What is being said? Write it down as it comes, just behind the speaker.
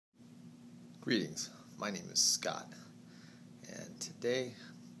Greetings, my name is Scott, and today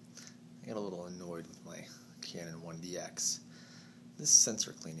I got a little annoyed with my Canon 1DX. This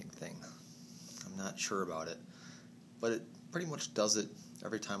sensor cleaning thing, I'm not sure about it, but it pretty much does it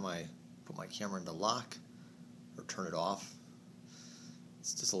every time I put my camera into lock or turn it off.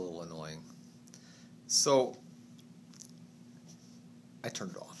 It's just a little annoying. So I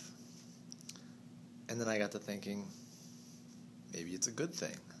turned it off, and then I got to thinking, maybe it's a good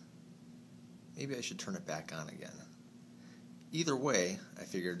thing. Maybe I should turn it back on again. Either way, I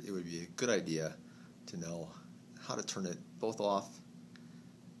figured it would be a good idea to know how to turn it both off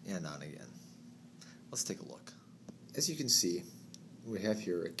and on again. Let's take a look. As you can see, we have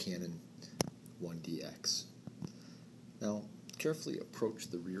here a Canon 1DX. Now, carefully approach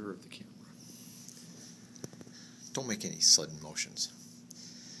the rear of the camera. Don't make any sudden motions.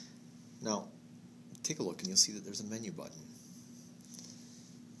 Now, take a look and you'll see that there's a menu button.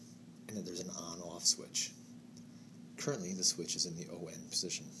 And then there's an on-off switch. Currently, the switch is in the ON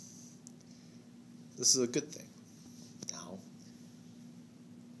position. This is a good thing. Now,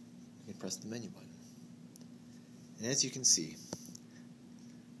 you can press the menu button. And as you can see,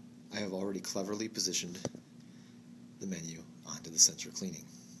 I have already cleverly positioned the menu onto the sensor cleaning.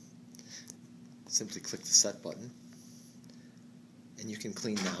 Simply click the set button, and you can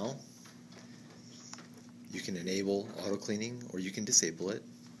clean now. You can enable auto cleaning, or you can disable it.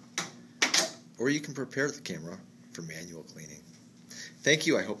 Or you can prepare the camera for manual cleaning. Thank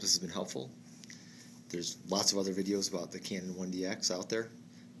you, I hope this has been helpful. There's lots of other videos about the Canon 1DX out there,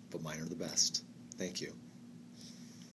 but mine are the best. Thank you.